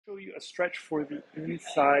you a stretch for the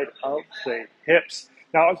inside of the hips.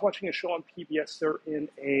 Now, I was watching a show on PBS. They're in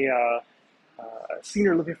a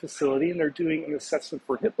senior living facility, and they're doing an assessment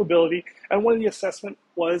for hip mobility. And one of the assessment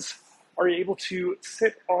was, are you able to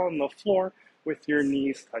sit on the floor with your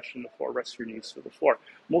knees touching the floor, rest your knees to the floor?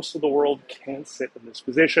 Most of the world can't sit in this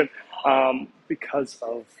position because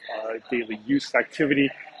of daily use activity.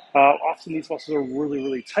 Often these muscles are really,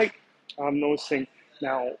 really tight. I'm noticing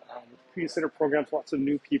now previous center programs, lots of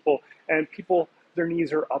new people, and people, their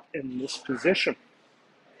knees are up in this position.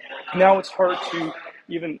 Now it's hard to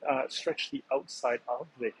even stretch the outside of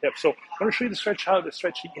the hip. So I'm going to show you how to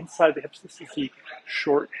stretch the inside of the hips. This is the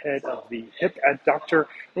short head of the hip adductor.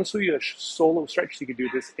 I'm going to show you a solo stretch. You can do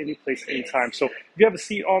this any place, anytime. So if you have a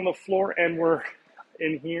seat on the floor and we're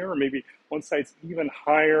in here, or maybe one side's even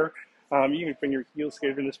higher, you can bring your heels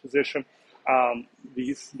together in this position.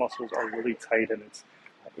 These muscles are really tight, and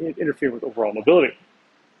it interferes with overall mobility.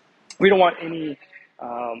 We don't want any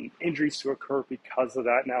injuries to occur because of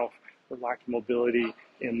that. Now, if we're lacking mobility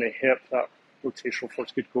in the hip, rotational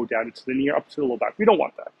force could go down into the knee or up to the low back. We don't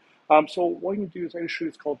want that. So what you can do is I'm going to show you,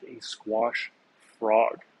 it's called a squash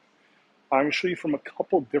frog. I'm going to show you from a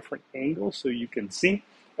couple different angles so you can see.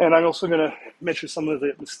 And I'm also going to mention some of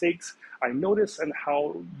the mistakes I notice and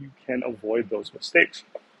how you can avoid those mistakes.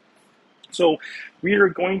 So we are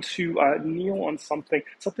going to kneel on something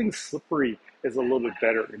slippery is a little bit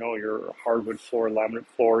better. You know, your hardwood floor, laminate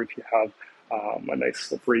floor. If you have a nice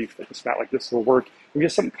slippery fitness mat like this will work. And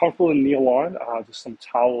just something comfortable to kneel on, just some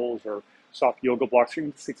towels or soft yoga blocks. You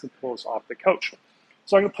can take some pillows off the couch.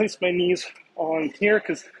 So I'm going to place my knees on here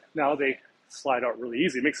because now they slide out really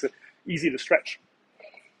easy. It makes it easy to stretch.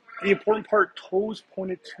 The important part, toes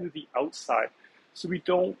pointed to the outside. So we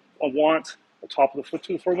don't want the top of the foot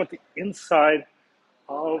to the floor. We want the inside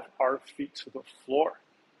of our feet to the floor.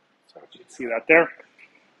 So you can see that there.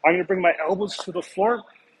 I'm going to bring my elbows to the floor.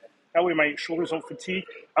 That way my shoulders don't fatigue.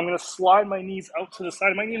 I'm going to slide my knees out to the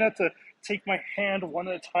side. I might even have to take my hand one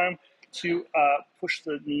at a time to push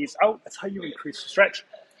the knees out. That's how you increase the stretch.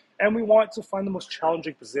 And we want to find the most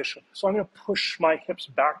challenging position. So I'm going to push my hips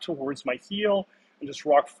back towards my heel and just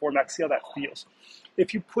rock forward back. See how that feels.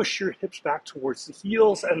 If you push your hips back towards the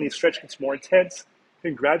heels and the stretch gets more intense,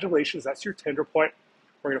 congratulations, that's your tender point.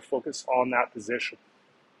 We're going to focus on that position.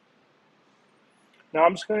 Now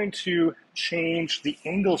I'm just going to change the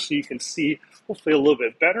angle so you can see hopefully a little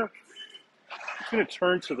bit better. I'm going to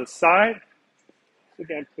turn to the side.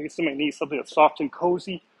 Again, placing my knees something that's soft and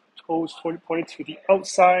cozy. Toes pointed to the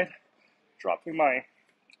outside. Dropping my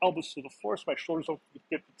elbows to the floor so my shoulders don't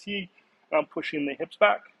get fatigued. And I'm pushing the hips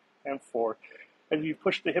back and forward. As you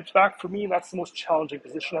push the hips back, for me, that's the most challenging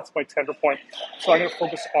position. That's my tender point. So I'm going to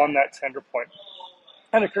focus on that tender point.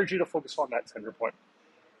 And I encourage you to focus on that tender point.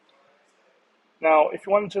 Now, if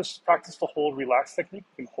you want to just practice the hold relax technique,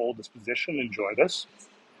 you can hold this position, enjoy this.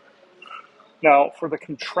 Now, for the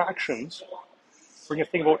contractions, we're going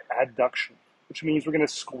to think about adduction, which means we're going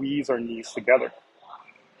to squeeze our knees together.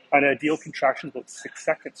 An ideal contraction is about 6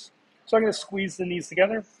 seconds. So I'm going to squeeze the knees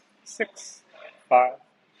together. 6, 5,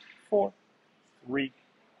 4, 3,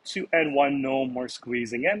 2, and 1. No more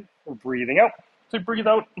squeezing in. We're breathing out. So breathe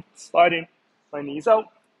out, sliding my knees out,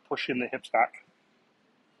 pushing the hips back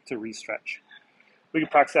to re-stretch. We can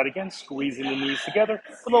practice that again, squeezing the knees together,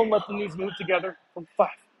 but don't let the knees move together from 5,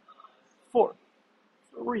 4,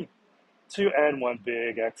 3, 2, and 1.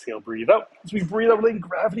 Big exhale, breathe out. As we breathe out, letting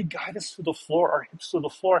gravity guide us to the floor, our hips to the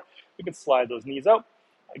floor. We can slide those knees out.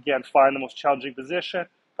 Again, find the most challenging position.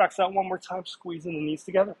 Practice that one more time, squeezing the knees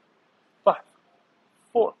together. 5,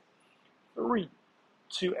 4, 3,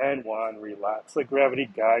 2, and 1. Relax. Let gravity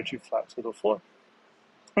guide you flat to the floor.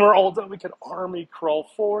 When we're all done, we can army crawl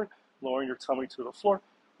forward, lowering your tummy to the floor.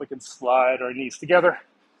 We can slide our knees together.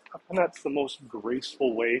 And that's the most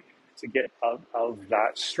graceful way to get out of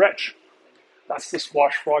that stretch. That's the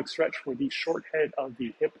squash frog stretch for the short head of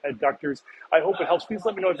the hip adductors. I hope it helps. Please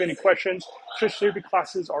let me know if you have any questions. Stretch therapy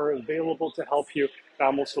classes are available to help you.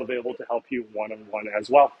 I'm also available to help you one-on-one as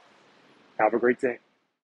well. Have a great day.